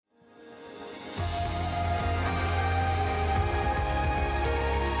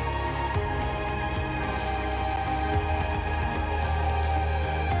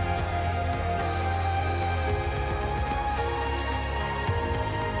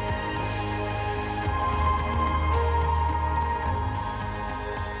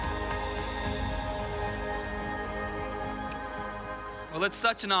Well, it's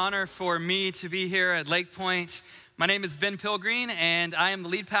such an honor for me to be here at Lake Point. My name is Ben Pilgreen, and I am the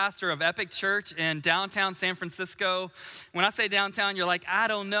lead pastor of Epic Church in downtown San Francisco. When I say downtown, you're like, I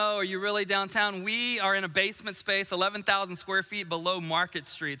don't know, are you really downtown? We are in a basement space, 11,000 square feet below Market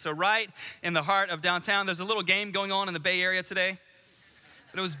Street. So right in the heart of downtown, there's a little game going on in the Bay Area today.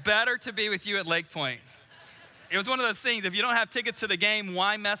 But it was better to be with you at Lake Point. It was one of those things, if you don't have tickets to the game,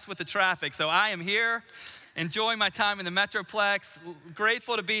 why mess with the traffic? So I am here, enjoying my time in the Metroplex.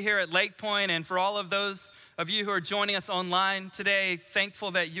 Grateful to be here at Lake Point, and for all of those of you who are joining us online today,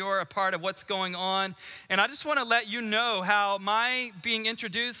 thankful that you're a part of what's going on. And I just want to let you know how my being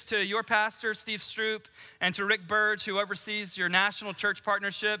introduced to your pastor, Steve Stroop, and to Rick Burge, who oversees your national church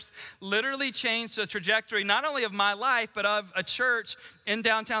partnerships, literally changed the trajectory not only of my life, but of a church in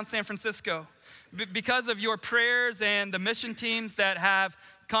downtown San Francisco. Because of your prayers and the mission teams that have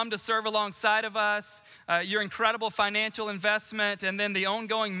come to serve alongside of us, your incredible financial investment, and then the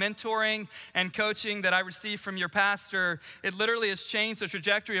ongoing mentoring and coaching that I receive from your pastor, it literally has changed the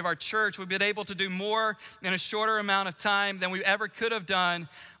trajectory of our church. We've been able to do more in a shorter amount of time than we ever could have done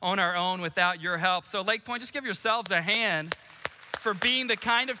on our own without your help. So Lake Point, just give yourselves a hand for being the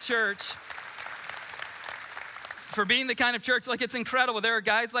kind of church like it's incredible. There are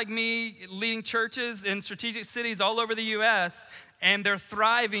guys like me leading churches in strategic cities all over the U.S., and they're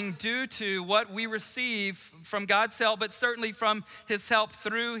thriving due to what we receive from God's help, but certainly from his help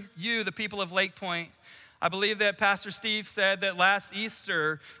through you, the people of Lake Point. I believe that Pastor Steve said that last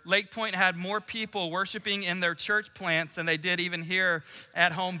Easter, Lake Point had more people worshiping in their church plants than they did even here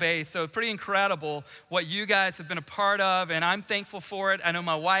at home base. So pretty incredible what you guys have been a part of, and I'm thankful for it. I know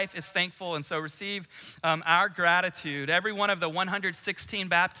my wife is thankful, and so receive our gratitude. Every one of the 116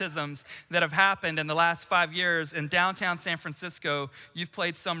 baptisms that have happened in the last 5 years in downtown San Francisco, you've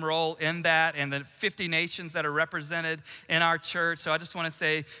played some role in that, and the 50 nations that are represented in our church. So I just want to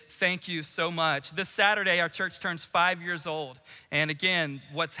say thank you so much. This Saturday, our church turns 5 years old. And again,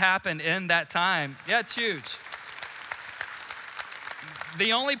 what's happened in that time, it's huge.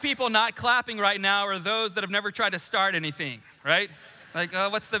 The only people not clapping right now are those that have never tried to start anything, right? Like, oh,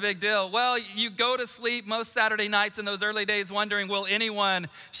 what's the big deal? Well, you go to sleep most Saturday nights in those early days wondering, will anyone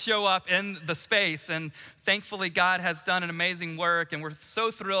show up in the space? And thankfully, God has done an amazing work, and we're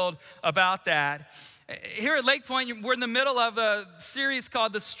so thrilled about that. Here at Lake Point, we're in the middle of a series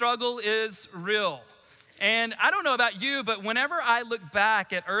called The Struggle is Real. And I don't know about you, but whenever I look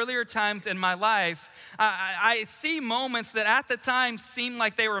back at earlier times in my life, I see moments that at the time seemed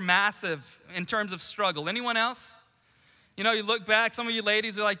like they were massive in terms of struggle. Anyone else? You know, you look back, some of you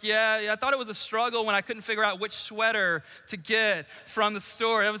ladies are like, yeah, I thought it was a struggle when I couldn't figure out which sweater to get from the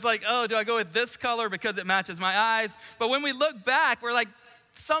store. It was like, oh, do I go with this color because it matches my eyes? But when we look back, we're like,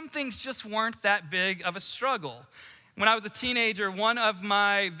 some things just weren't that big of a struggle. When I was a teenager, one of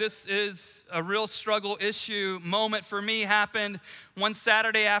my this is a real struggle issue moment for me happened one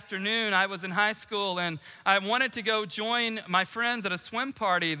Saturday afternoon. I was in high school, and I wanted to go join my friends at a swim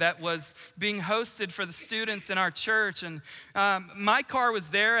party that was being hosted for the students in our church. And my car was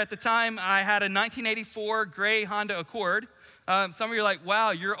there. At the time, I had a 1984 gray Honda Accord. Some of you are like,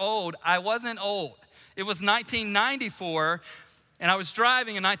 wow, you're old. I wasn't old. It was 1994, and I was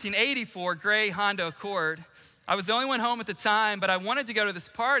driving a 1984 gray Honda Accord. I was the only one home at the time, but I wanted to go to this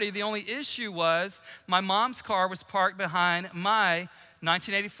party. The only issue was my mom's car was parked behind my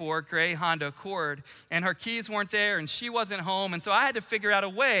 1984 gray Honda Accord, and her keys weren't there, and she wasn't home, and so I had to figure out a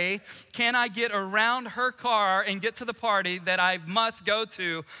way, can I get around her car and get to the party that I must go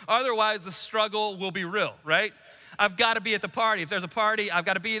to? Otherwise, the struggle will be real, right? I've got to be at the party. If there's a party, I've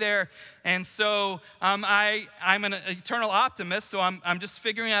got to be there. And so I'm an eternal optimist, so I'm just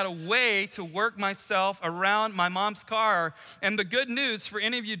figuring out a way to work myself around my mom's car. And the good news for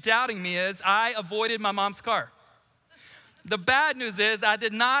any of you doubting me is I avoided my mom's car. The bad news is I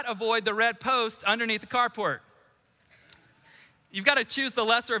did not avoid the red posts underneath the carport. You've got to choose the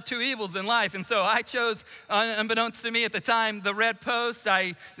lesser of two evils in life. And so I chose, unbeknownst to me at the time, the red post.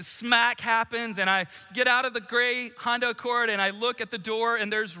 The smack happens, and I get out of the gray Honda Accord, and I look at the door,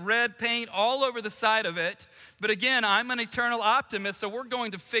 and there's red paint all over the side of it. But again, I'm an eternal optimist, so we're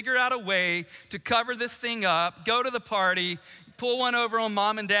going to figure out a way to cover this thing up, go to the party, pull one over on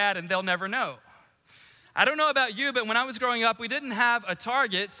mom and dad, and they'll never know. I don't know about you, but when I was growing up, we didn't have a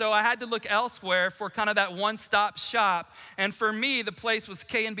Target, so I had to look elsewhere for kind of that one-stop shop. And for me, the place was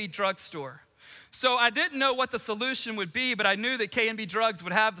K&B Drugstore. So I didn't know what the solution would be, but I knew that K&B Drugs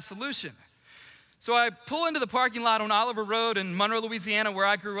would have the solution. So I pull into the parking lot on Oliver Road in Monroe, Louisiana, where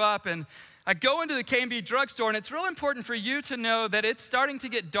I grew up, and I go into the K&B Drugstore, and it's real important for you to know that it's starting to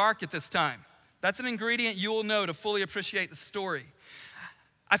get dark at this time. That's an ingredient you will know to fully appreciate the story.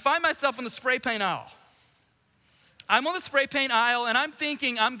 I find myself in the spray paint aisle. I'm on the spray paint aisle, and I'm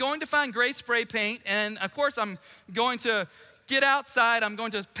thinking I'm going to find gray spray paint, and of course I'm going to get outside, I'm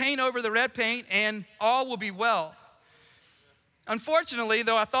going to paint over the red paint, and all will be well. Unfortunately,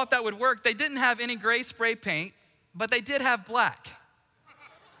 though I thought that would work, they didn't have any gray spray paint, but they did have black.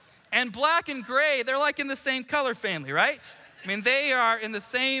 And black and gray, they're like in the same color family, right? I mean, they are in the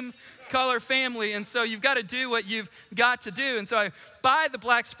same color family, and so you've got to do what you've got to do. And so I buy the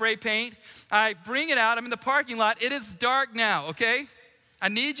black spray paint, I bring it out, I'm in the parking lot. It is dark now, okay? I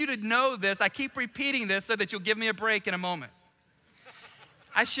need you to know this. I keep repeating this so that you'll give me a break in a moment.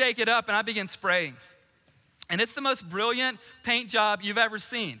 I shake it up and I begin spraying. And it's the most brilliant paint job you've ever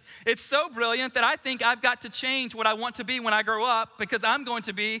seen. It's so brilliant that I think I've got to change what I want to be when I grow up because I'm going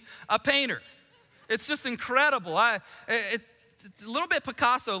to be a painter. It's just incredible. It's a little bit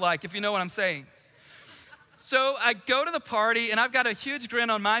Picasso-like, if you know what I'm saying. So I go to the party, and I've got a huge grin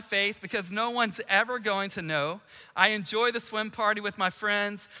on my face because no one's ever going to know. I enjoy the swim party with my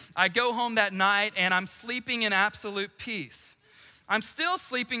friends. I go home that night, and I'm sleeping in absolute peace. I'm still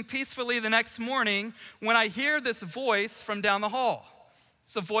sleeping peacefully the next morning when I hear this voice from down the hall.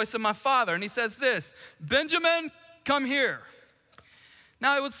 It's the voice of my father, and he says this, "Benjamin, come here."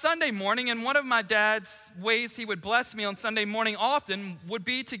 Now, it was Sunday morning, and one of my dad's ways he would bless me on Sunday morning often would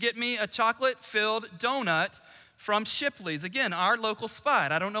be to get me a chocolate-filled donut from Shipley's. Again, our local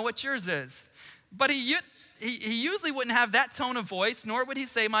spot. I don't know what yours is. But he usually wouldn't have that tone of voice, nor would he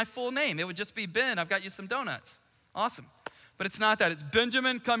say my full name. It would just be, "Ben, I've got you some donuts." Awesome. But it's not that. It's,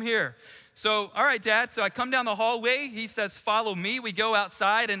 "Benjamin, come here." So, all right, Dad. So I come down the hallway. He says, "Follow me." We go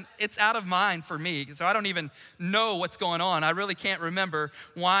outside, and it's out of mind for me. So I don't even know what's going on. I really can't remember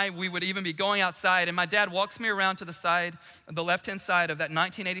why we would even be going outside. And my dad walks me around to the side, the left-hand side of that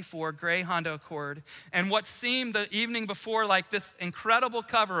 1984 gray Honda Accord. And what seemed the evening before like this incredible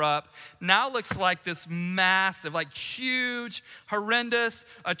cover-up now looks like this massive, like huge, horrendous,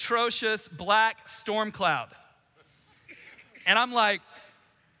 atrocious black storm cloud. And I'm like,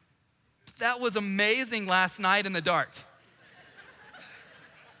 that was amazing last night in the dark.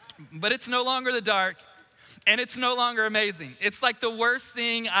 But it's no longer the dark, and it's no longer amazing. It's like the worst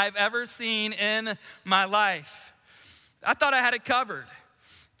thing I've ever seen in my life. I thought I had it covered.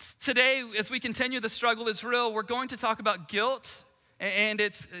 Today, as we continue The Struggle Is Real, we're going to talk about guilt and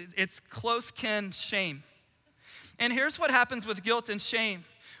its close kin, shame. And here's what happens with guilt and shame.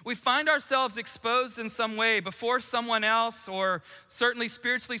 We find ourselves exposed in some way before someone else, or certainly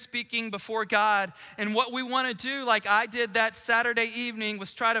spiritually speaking before God. And what we want to do, like I did that Saturday evening,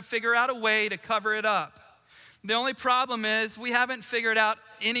 was try to figure out a way to cover it up. The only problem is we haven't figured out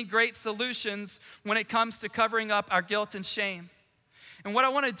any great solutions when it comes to covering up our guilt and shame. And what I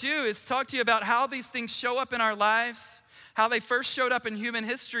want to do is talk to you about how these things show up in our lives, how they first showed up in human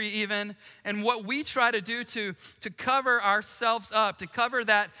history even, and what we try to do to cover ourselves up, to cover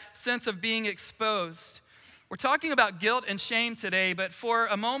that sense of being exposed. We're talking about guilt and shame today, but for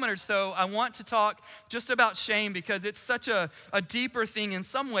a moment or so, I want to talk just about shame because it's such a deeper thing in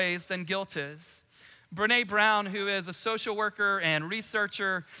some ways than guilt is. Brené Brown, who is a social worker and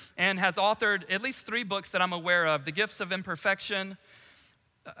researcher and has authored at least 3 books that I'm aware of, The Gifts of Imperfection,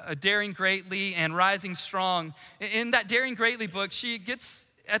 Daring Greatly, and Rising Strong. In that Daring Greatly book, she gets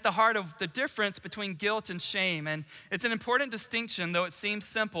at the heart of the difference between guilt and shame. And it's an important distinction, though it seems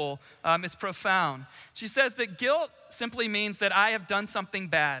simple, it's profound. She says that guilt simply means that I have done something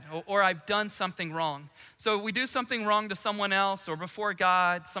bad or I've done something wrong. So we do something wrong to someone else or before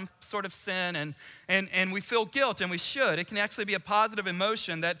God, some sort of sin, and we feel guilt, and we should. It can actually be a positive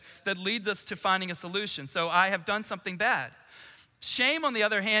emotion that leads us to finding a solution. So I have done something bad. Shame, on the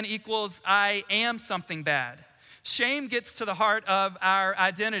other hand, equals I am something bad. Shame gets to the heart of our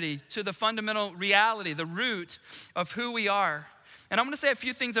identity, to the fundamental reality, the root of who we are. And I'm going to say a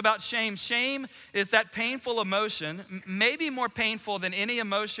few things about shame. Shame is that painful emotion, maybe more painful than any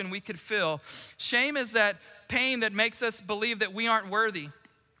emotion we could feel. Shame is that pain that makes us believe that we aren't worthy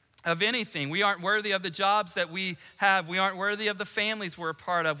of anything. We aren't worthy of the jobs that we have. We aren't worthy of the families we're a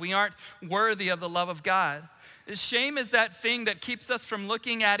part of. We aren't worthy of the love of God. Shame is that thing that keeps us from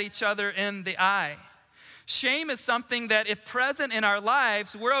looking at each other in the eye. Shame is something that, if present in our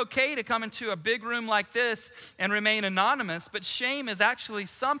lives, we're okay to come into a big room like this and remain anonymous, but shame is actually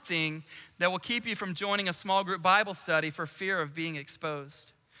something that will keep you from joining a small group Bible study for fear of being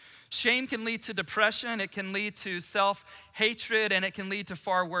exposed. Shame can lead to depression, it can lead to self-hatred, and it can lead to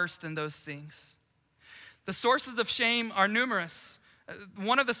far worse than those things. The sources of shame are numerous.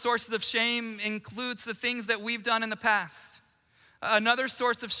 One of the sources of shame includes the things that we've done in the past. Another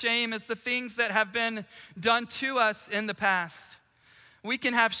source of shame is the things that have been done to us in the past. We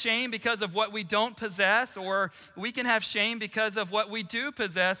can have shame because of what we don't possess, or we can have shame because of what we do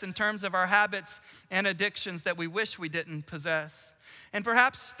possess in terms of our habits and addictions that we wish we didn't possess. And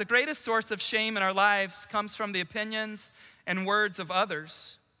perhaps the greatest source of shame in our lives comes from the opinions and words of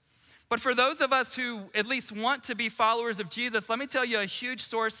others. But for those of us who at least want to be followers of Jesus, let me tell you a huge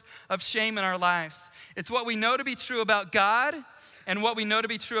source of shame in our lives. It's what we know to be true about God and what we know to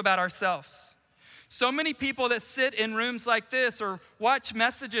be true about ourselves. So many people that sit in rooms like this or watch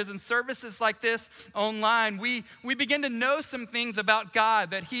messages and services like this online, we begin to know some things about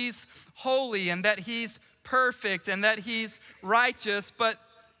God, that He's holy and that He's perfect and that He's righteous, but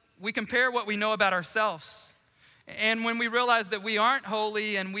we compare what we know about ourselves. And when we realize that we aren't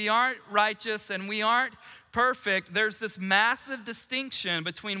holy and we aren't righteous and we aren't perfect, there's this massive distinction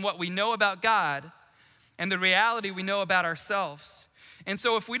between what we know about God and the reality we know about ourselves. And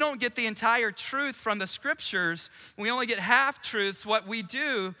so if we don't get the entire truth from the scriptures, we only get half-truths, what we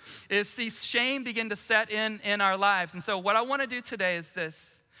do is see shame begin to set in our lives. And so what I want to do today is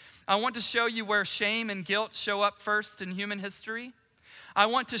this. I want to show you where shame and guilt show up first in human history. I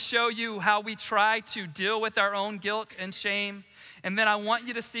want to show you how we try to deal with our own guilt and shame. And then I want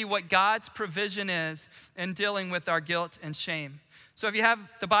you to see what God's provision is in dealing with our guilt and shame. So if you have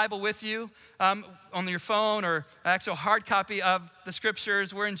the Bible with you on your phone or actual hard copy of the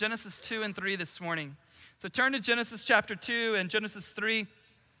scriptures, we're in Genesis 2 and 3 this morning. So turn to Genesis chapter 2 and Genesis 3.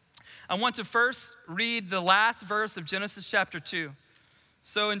 I want to first read the last verse of Genesis chapter 2.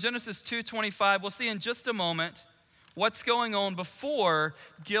 So in Genesis 2:25, we'll see in just a moment what's going on before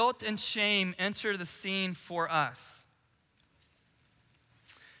guilt and shame enter the scene for us.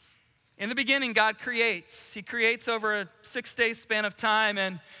 In the beginning, God creates. He creates over a 6-day span of time,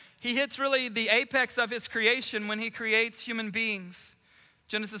 and He hits really the apex of His creation when He creates human beings.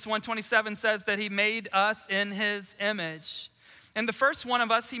 Genesis 1:27 says that He made us in His image. And the first one of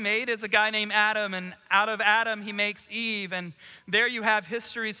us He made is a guy named Adam, and out of Adam He makes Eve, and there you have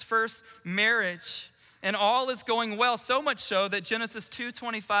history's first marriage. And all is going well, so much so that Genesis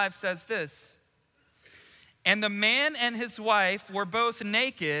 2:25 says this, "And the man and his wife were both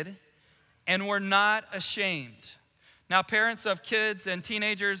naked and were not ashamed." Now, parents of kids and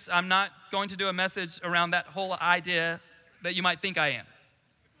teenagers, I'm not going to do a message around that whole idea that you might think I am.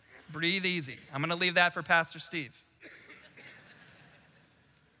 Breathe easy. I'm going to leave that for Pastor Steve.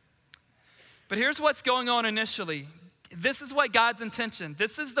 But here's what's going on initially. This is what God's intention.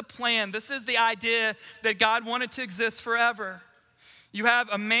 This is the plan. This is the idea that God wanted to exist forever. You have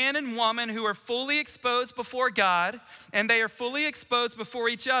a man and woman who are fully exposed before God, and they are fully exposed before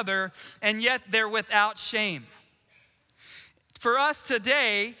each other, and yet they're without shame. For us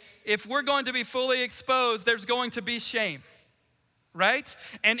today, if we're going to be fully exposed, there's going to be shame, right?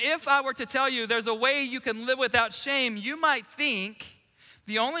 And if I were to tell you there's a way you can live without shame, you might think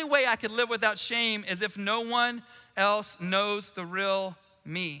the only way I could live without shame is if no one else knows the real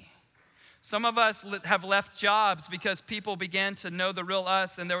me. Some of us have left jobs because people began to know the real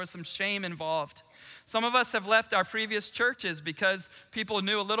us and there was some shame involved. Some of us have left our previous churches because people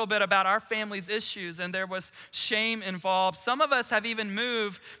knew a little bit about our family's issues and there was shame involved. Some of us have even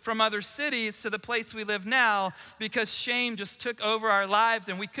moved from other cities to the place we live now because shame just took over our lives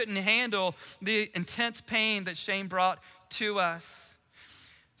and we couldn't handle the intense pain that shame brought to us.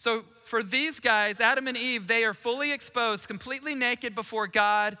 So for these guys, Adam and Eve, they are fully exposed, completely naked before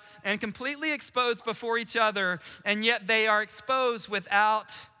God and completely exposed before each other, and yet they are exposed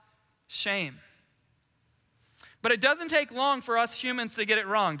without shame. But it doesn't take long for us humans to get it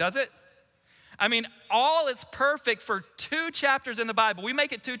wrong, does it? I mean, all is perfect for 2 chapters in the Bible. We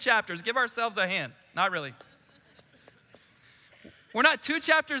make it 2 chapters. Give ourselves a hand. Not really. We're not 2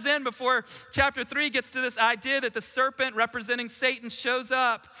 chapters in before chapter 3 gets to this idea that the serpent representing Satan shows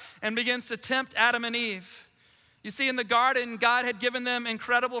up and begins to tempt Adam and Eve. You see, in the garden, God had given them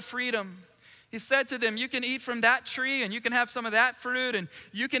incredible freedom. He said to them, you can eat from that tree and you can have some of that fruit and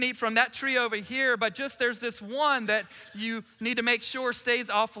you can eat from that tree over here, but just there's this one that you need to make sure stays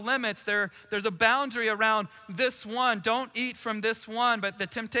off limits. There's a boundary around this one. Don't eat from this one, but the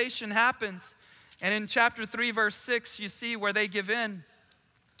temptation happens. And in chapter 3, verse 6, you see where they give in.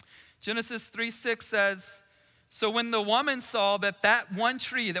 Genesis 3:6 says, so when the woman saw that one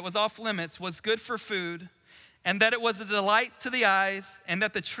tree that was off limits was good for food, and that it was a delight to the eyes, and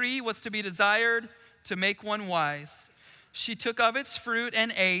that the tree was to be desired to make one wise, she took of its fruit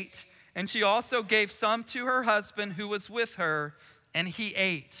and ate, and she also gave some to her husband who was with her, and he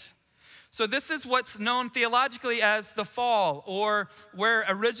ate. So this is what's known theologically as the fall, or where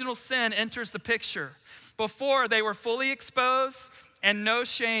original sin enters the picture. Before, they were fully exposed, and no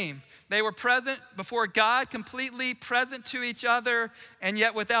shame. They were present before God, completely present to each other, and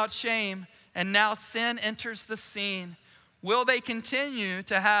yet without shame. And now sin enters the scene. Will they continue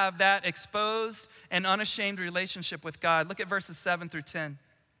to have that exposed and unashamed relationship with God? Look at verses 7 through 10.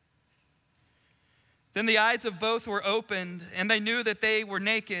 Then the eyes of both were opened, and they knew that they were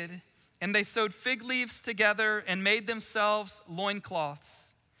naked. And they sewed fig leaves together and made themselves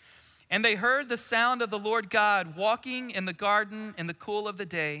loincloths. And they heard the sound of the Lord God walking in the garden in the cool of the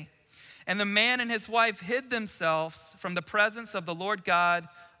day. And the man and his wife hid themselves from the presence of the Lord God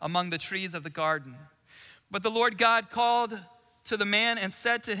among the trees of the garden. But the Lord God called to the man and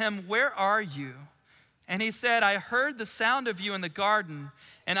said to him, "Where are you?" And he said, "I heard the sound of you in the garden,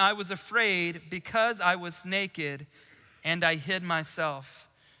 and I was afraid because I was naked, and I hid myself."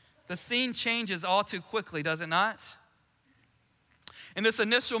 The scene changes all too quickly, does it not? In this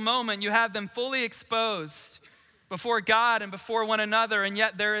initial moment, you have them fully exposed before God and before one another, and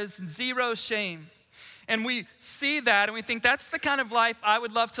yet there is zero shame. And we see that and we think that's the kind of life I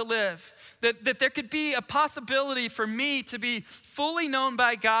would love to live. That there could be a possibility for me to be fully known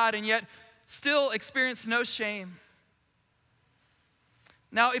by God and yet still experience no shame.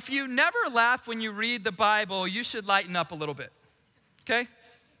 Now, if you never laugh when you read the Bible, you should lighten up a little bit, okay?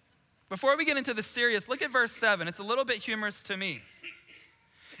 Before we get into the serious, look at verse 7. It's a little bit humorous to me.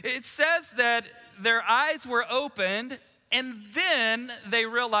 It says that their eyes were opened and then they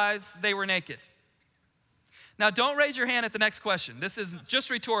realized they were naked. Now, don't raise your hand at the next question. This is just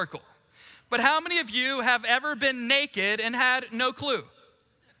rhetorical. But how many of you have ever been naked and had no clue?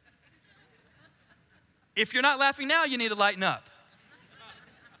 If you're not laughing now, you need to lighten up.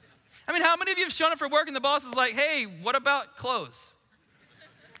 I mean, how many of you have shown up for work and the boss is like, "Hey, what about clothes?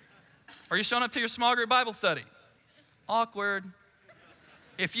 Are you showing up to your small group Bible study?" Awkward.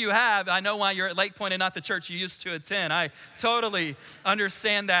 If you have, I know why you're at Lake Point and not the church you used to attend. I totally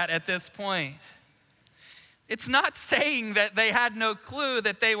understand that at this point. It's not saying that they had no clue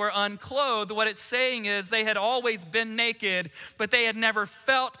that they were unclothed. What it's saying is they had always been naked, but they had never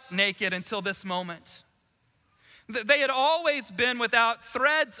felt naked until this moment. They had always been without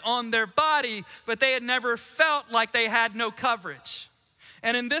threads on their body, but they had never felt like they had no coverage.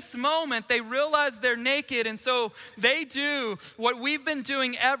 And in this moment, they realize they're naked, and so they do what we've been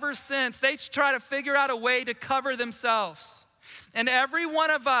doing ever since. They try to figure out a way to cover themselves. And every one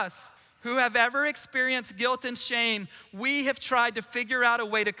of us who have ever experienced guilt and shame, we have tried to figure out a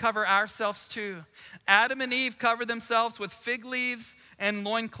way to cover ourselves too. Adam and Eve covered themselves with fig leaves and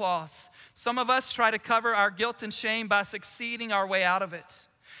loincloths. Some of us try to cover our guilt and shame by succeeding our way out of it.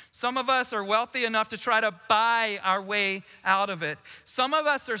 Some of us are wealthy enough to try to buy our way out of it. Some of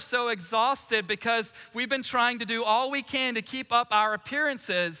us are so exhausted because we've been trying to do all we can to keep up our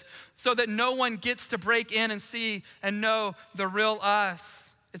appearances so that no one gets to break in and see and know the real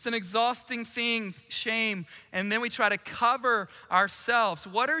us. It's an exhausting thing, shame, and then we try to cover ourselves.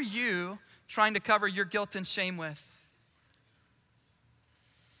 What are you trying to cover your guilt and shame with?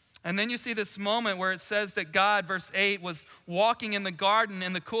 And then you see this moment where it says that God, verse 8, was walking in the garden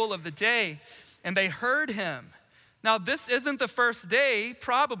in the cool of the day, and they heard him. Now, this isn't the first day,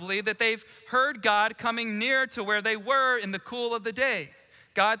 probably, that they've heard God coming near to where they were in the cool of the day.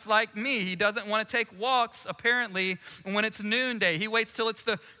 God's like me. He doesn't want to take walks, apparently, when it's noonday. He waits till it's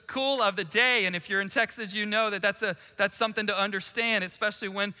the cool of the day. And if you're in Texas, you know that that's something to understand, especially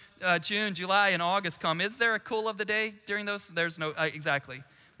when June, July, and August come. Is there a cool of the day during those? There's no, exactly.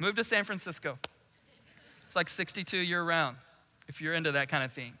 Move to San Francisco. It's like 62 year-round, if you're into that kind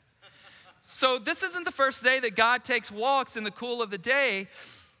of thing. So this isn't the first day that God takes walks in the cool of the day,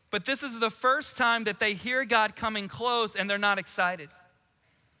 but this is the first time that they hear God coming close and they're not excited.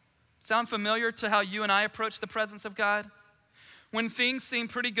 Sound familiar to how you and I approach the presence of God? When things seem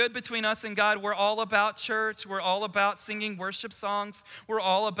pretty good between us and God, we're all about church. We're all about singing worship songs. We're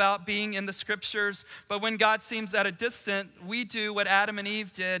all about being in the scriptures. But when God seems at a distance, we do what Adam and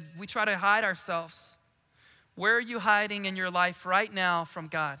Eve did. We try to hide ourselves. Where are you hiding in your life right now from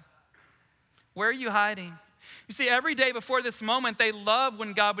God? Where are you hiding? You see, every day before this moment, they love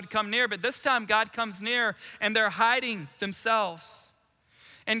when God would come near. But this time, God comes near and they're hiding themselves.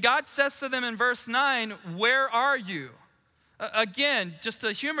 And God says to them in verse 9, "Where are you?" Again, just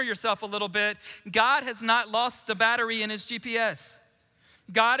to humor yourself a little bit, God has not lost the battery in his GPS.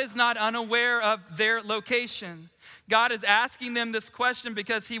 God is not unaware of their location. God is asking them this question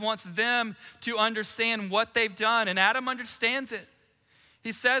because he wants them to understand what they've done. And Adam understands it.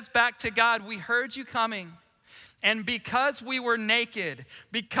 He says back to God, "We heard you coming. And because we were naked,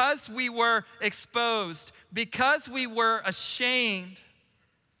 because we were exposed, because we were ashamed,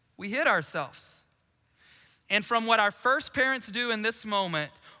 we hid ourselves." And from what our first parents do in this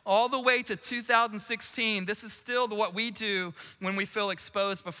moment, all the way to 2016, this is still what we do when we feel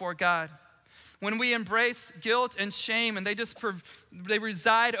exposed before God. When we embrace guilt and shame and they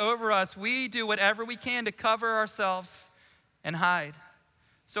reside over us, we do whatever we can to cover ourselves and hide.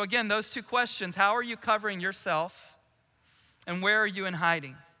 So again, those two questions: how are you covering yourself, and where are you in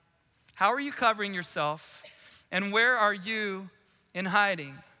hiding? How are you covering yourself, and where are you in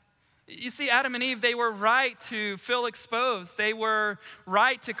hiding? You see, Adam and Eve, they were right to feel exposed. They were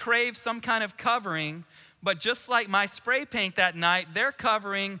right to crave some kind of covering. But just like my spray paint that night, their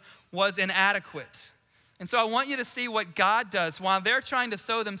covering was inadequate. And so I want you to see what God does. While they're trying to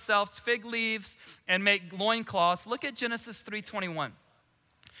sew themselves fig leaves and make loincloths, look at Genesis 3:21.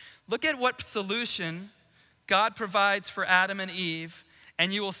 Look at what solution God provides for Adam and Eve.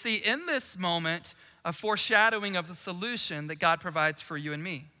 And you will see in this moment a foreshadowing of the solution that God provides for you and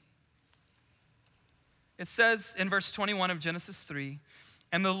me. It says in verse 21 of Genesis 3,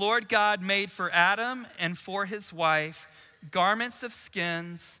 "And the Lord God made for Adam and for his wife garments of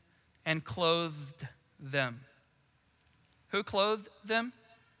skins and clothed them." Who clothed them?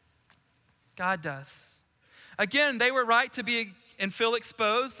 God does. Again, they were right to be and feel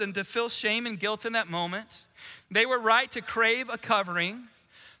exposed and to feel shame and guilt in that moment. They were right to crave a covering,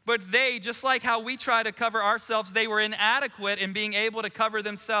 but they, just like how we try to cover ourselves, they were inadequate in being able to cover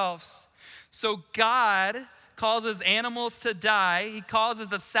themselves. So God causes animals to die. He causes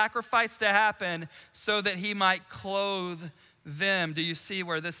the sacrifice to happen so that he might clothe them. Do you see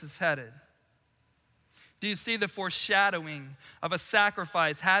where this is headed? Do you see the foreshadowing of a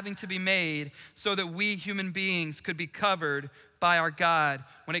sacrifice having to be made so that we human beings could be covered by our God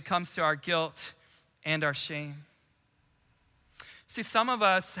when it comes to our guilt and our shame? See, some of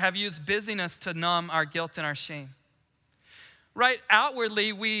us have used busyness to numb our guilt and our shame. Right,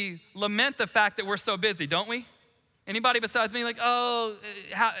 outwardly, we lament the fact that we're so busy, don't we? Anybody besides me, like,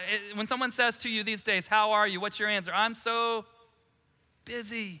 when someone says to you these days, "How are you?" What's your answer? "I'm so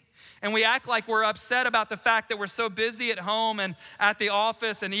busy." And we act like we're upset about the fact that we're so busy at home and at the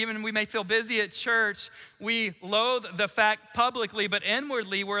office, and even we may feel busy at church. We loathe the fact publicly, but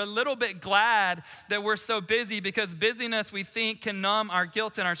inwardly, we're a little bit glad that we're so busy, because busyness, we think, can numb our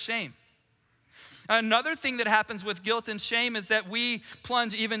guilt and our shame. Another thing that happens with guilt and shame is that we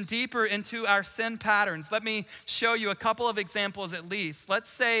plunge even deeper into our sin patterns. Let me show you a couple of examples at least. Let's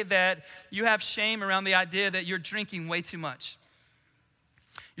say that you have shame around the idea that you're drinking way too much.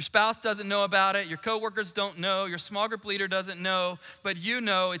 Your spouse doesn't know about it, your coworkers don't know, your small group leader doesn't know, but you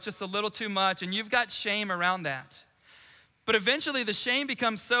know it's just a little too much, and you've got shame around that. But eventually the shame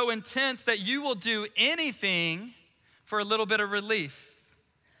becomes so intense that you will do anything for a little bit of relief.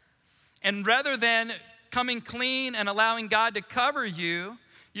 And rather than coming clean and allowing God to cover you,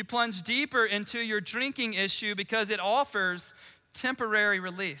 you plunge deeper into your drinking issue because it offers temporary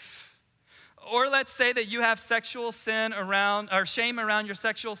relief. Or let's say that you have sexual sin around, or shame around your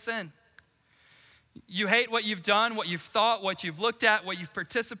sexual sin. You hate what you've done, what you've thought, what you've looked at, what you've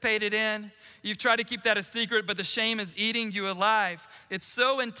participated in. You've tried to keep that a secret, but the shame is eating you alive. It's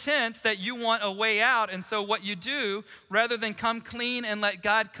so intense that you want a way out. And so what you do, rather than come clean and let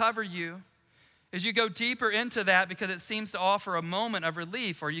God cover you, is you go deeper into that because it seems to offer a moment of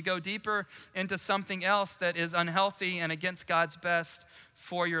relief, or you go deeper into something else that is unhealthy and against God's best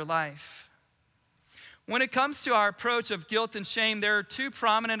for your life. When it comes to our approach of guilt and shame, there are two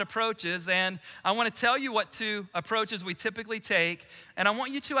prominent approaches, and I want to tell you what two approaches we typically take, and I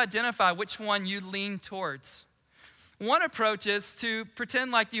want you to identify which one you lean towards. One approach is to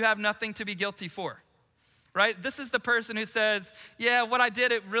pretend like you have nothing to be guilty for, right? This is the person who says, "Yeah, what I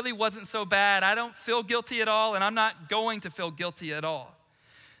did, it really wasn't so bad. I don't feel guilty at all, and I'm not going to feel guilty at all."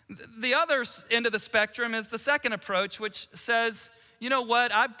 The other end of the spectrum is the second approach, which says, "You know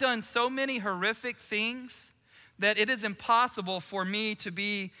what? I've done so many horrific things that it is impossible for me to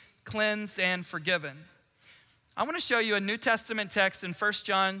be cleansed and forgiven." I want to show you a New Testament text in 1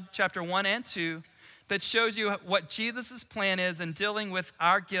 John chapter 1 and 2 that shows you what Jesus' plan is in dealing with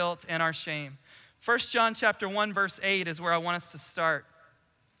our guilt and our shame. 1 John chapter 1 verse 8 is where I want us to start.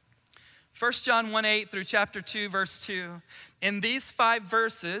 1 John 1:8 through chapter 2 verse 2. In these 5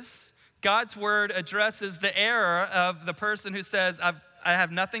 verses, God's word addresses the error of the person who says, I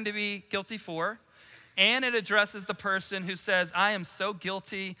have nothing to be guilty for, and it addresses the person who says, "I am so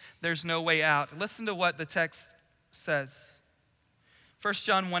guilty, there's no way out." Listen to what the text says. 1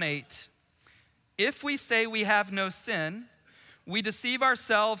 John 1:8. "If we say we have no sin, we deceive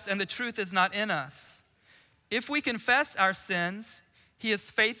ourselves and the truth is not in us. If we confess our sins, he is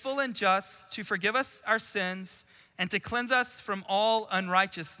faithful and just to forgive us our sins and to cleanse us from all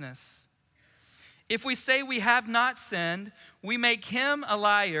unrighteousness. If we say we have not sinned, we make him a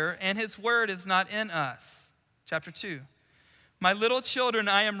liar, and his word is not in us. Chapter 2. My little children,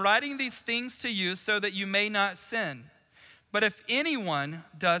 I am writing these things to you so that you may not sin. But if anyone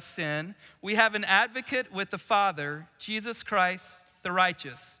does sin, we have an advocate with the Father, Jesus Christ, the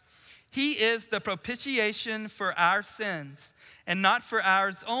righteous. He is the propitiation for our sins, and not for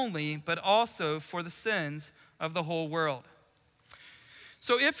ours only, but also for the sins of the whole world.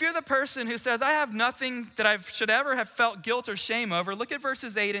 So if you're the person who says, I have nothing that I should ever have felt guilt or shame over, look at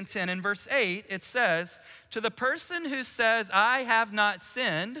verses 8 and 10. In verse 8, it says, to the person who says, I have not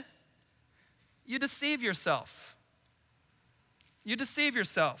sinned, you deceive yourself. You deceive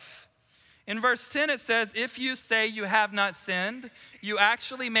yourself. In verse 10, it says, if you say you have not sinned, you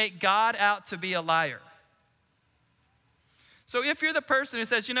actually make God out to be a liar. So if you're the person who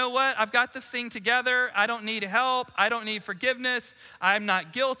says, you know what, I've got this thing together, I don't need help, I don't need forgiveness, I'm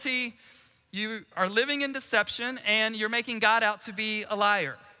not guilty, you are living in deception and you're making God out to be a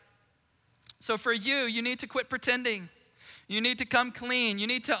liar. So for you, you need to quit pretending. You need to come clean. You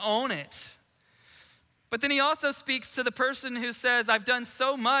need to own it. But then he also speaks to the person who says, I've done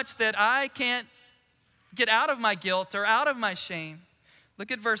so much that I can't get out of my guilt or out of my shame.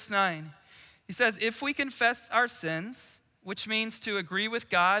 Look at verse 9. He says, if we confess our sins, which means to agree with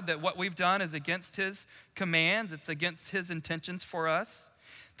God that what we've done is against his commands, it's against his intentions for us,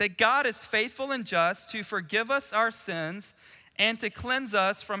 that God is faithful and just to forgive us our sins and to cleanse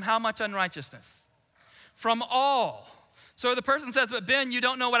us from how much unrighteousness? From all. So the person says, but Ben, you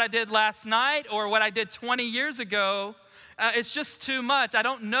don't know what I did last night or what I did 20 years ago. It's just too much. I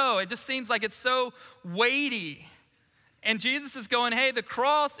don't know. It just seems like it's so weighty. And Jesus is going, hey, the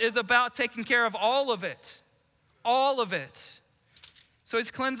cross is about taking care of all of it. All of it. So he's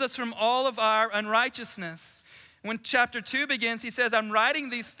cleansed us from all of our unrighteousness. When chapter 2 begins, he says, I'm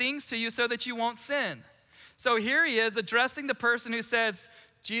writing these things to you so that you won't sin. So here he is addressing the person who says,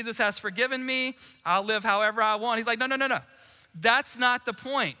 Jesus has forgiven me, I'll live however I want. He's like, no. That's not the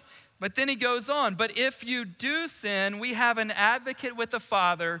point. But then he goes on, but if you do sin, we have an advocate with the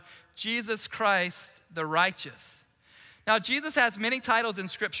Father, Jesus Christ, the righteous. Now, Jesus has many titles in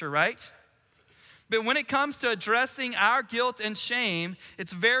Scripture, right? But when it comes to addressing our guilt and shame,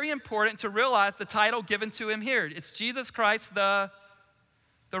 it's very important to realize the title given to him here. It's Jesus Christ, the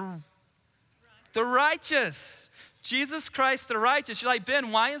righteous. Jesus Christ, the righteous. You're like,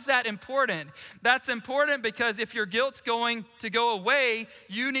 Ben, why is that important? That's important because if your guilt's going to go away,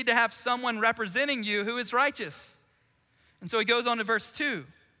 you need to have someone representing you who is righteous. And so he goes on to verse 2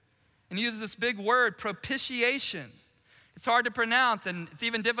 and he uses this big word, propitiation. It's hard to pronounce and it's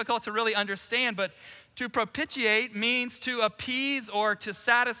even difficult to really understand, but to propitiate means to appease or to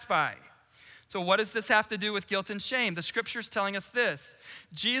satisfy. So what does this have to do with guilt and shame? The Scripture's telling us this.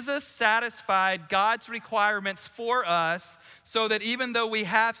 Jesus satisfied God's requirements for us so that even though we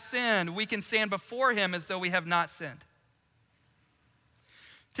have sinned, we can stand before him as though we have not sinned.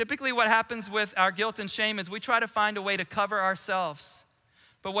 Typically what happens with our guilt and shame is we try to find a way to cover ourselves.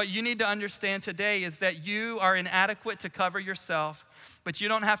 But what you need to understand today is that you are inadequate to cover yourself, but you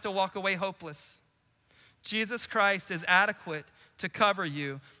don't have to walk away hopeless. Jesus Christ is adequate to cover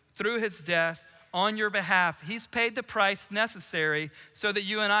you through his death on your behalf. He's paid the price necessary so that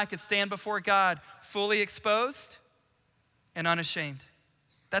you and I could stand before God fully exposed and unashamed.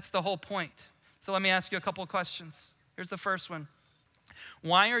 That's the whole point. So let me ask you a couple of questions. Here's the first one.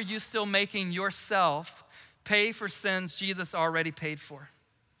 Why are you still making yourself pay for sins Jesus already paid for?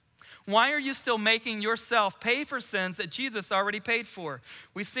 Why are you still making yourself pay for sins that Jesus already paid for?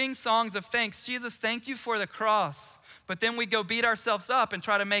 We sing songs of thanks. Jesus, thank you for the cross. But then we go beat ourselves up and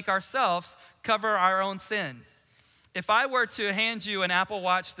try to make ourselves cover our own sin. If I were to hand you an Apple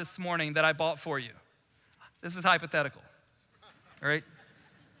Watch this morning that I bought for you, this is hypothetical, all right?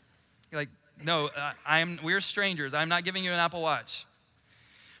 You're like, no, we're strangers. I'm not giving you an Apple Watch.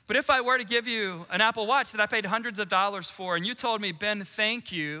 But if I were to give you an Apple Watch that I paid hundreds of dollars for, and you told me, Ben, thank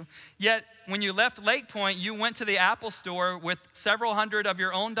you, yet when you left Lake Point, you went to the Apple store with several hundred of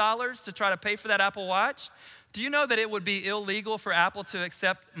your own dollars to try to pay for that Apple Watch, do you know that it would be illegal for Apple to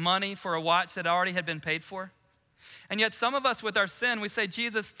accept money for a watch that already had been paid for? And yet some of us with our sin, we say,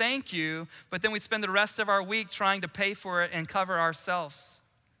 Jesus, thank you, but then we spend the rest of our week trying to pay for it and cover ourselves.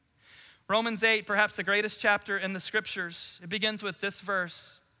 Romans 8, perhaps the greatest chapter in the Scriptures, it begins with this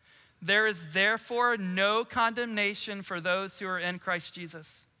verse. There is therefore no condemnation for those who are in Christ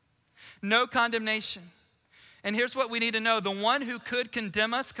Jesus. No condemnation. And here's what we need to know. The one who could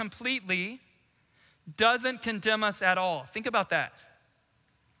condemn us completely doesn't condemn us at all. Think about that.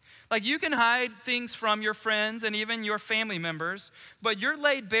 Like you can hide things from your friends and even your family members, but you're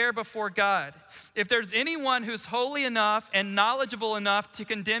laid bare before God. If there's anyone who's holy enough and knowledgeable enough to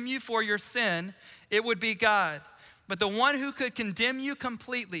condemn you for your sin, it would be God. But the one who could condemn you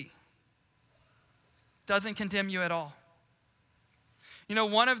completely doesn't condemn you at all. You know,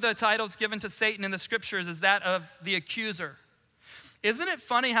 one of the titles given to Satan in the scriptures is that of the accuser. Isn't it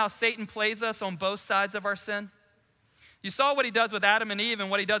funny how Satan plays us on both sides of our sin? You saw what he does with Adam and Eve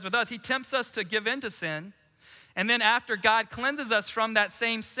and what he does with us. He tempts us to give in to sin. And then after God cleanses us from that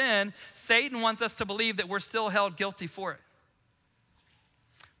same sin, Satan wants us to believe that we're still held guilty for it.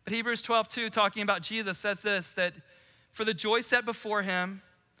 But Hebrews 12:2, talking about Jesus, says this, that for the joy set before him,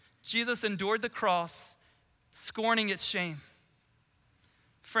 Jesus endured the cross, scorning its shame.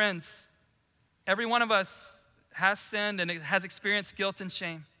 Friends, every one of us has sinned and has experienced guilt and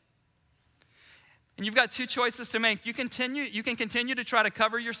shame. And you've got two choices to make. You can continue to try to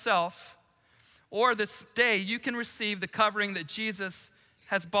cover yourself, or this day you can receive the covering that Jesus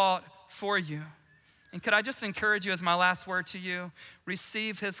has bought for you. And could I just encourage you as my last word to you,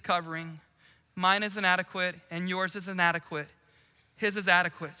 receive his covering. Mine is inadequate and yours is inadequate. His is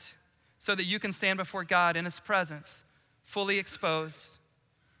adequate so that you can stand before God in his presence, fully exposed,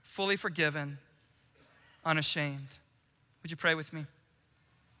 fully forgiven, unashamed. Would you pray with me?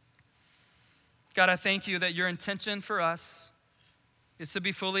 God, I thank you that your intention for us is to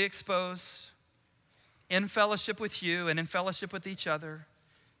be fully exposed in fellowship with you and in fellowship with each other,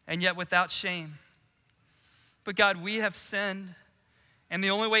 and yet without shame. But God, we have sinned, and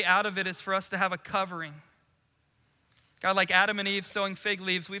the only way out of it is for us to have a covering. God, like Adam and Eve sewing fig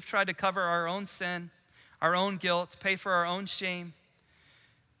leaves, we've tried to cover our own sin, our own guilt, pay for our own shame.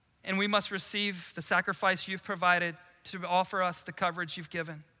 And we must receive the sacrifice you've provided to offer us the coverage you've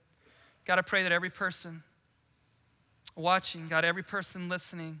given. God, I pray that every person watching, God, every person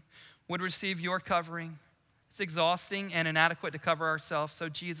listening would receive your covering. It's exhausting and inadequate to cover ourselves. So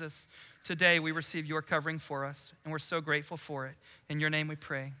Jesus, today we receive your covering for us, and we're so grateful for it. In your name we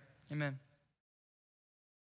pray, amen.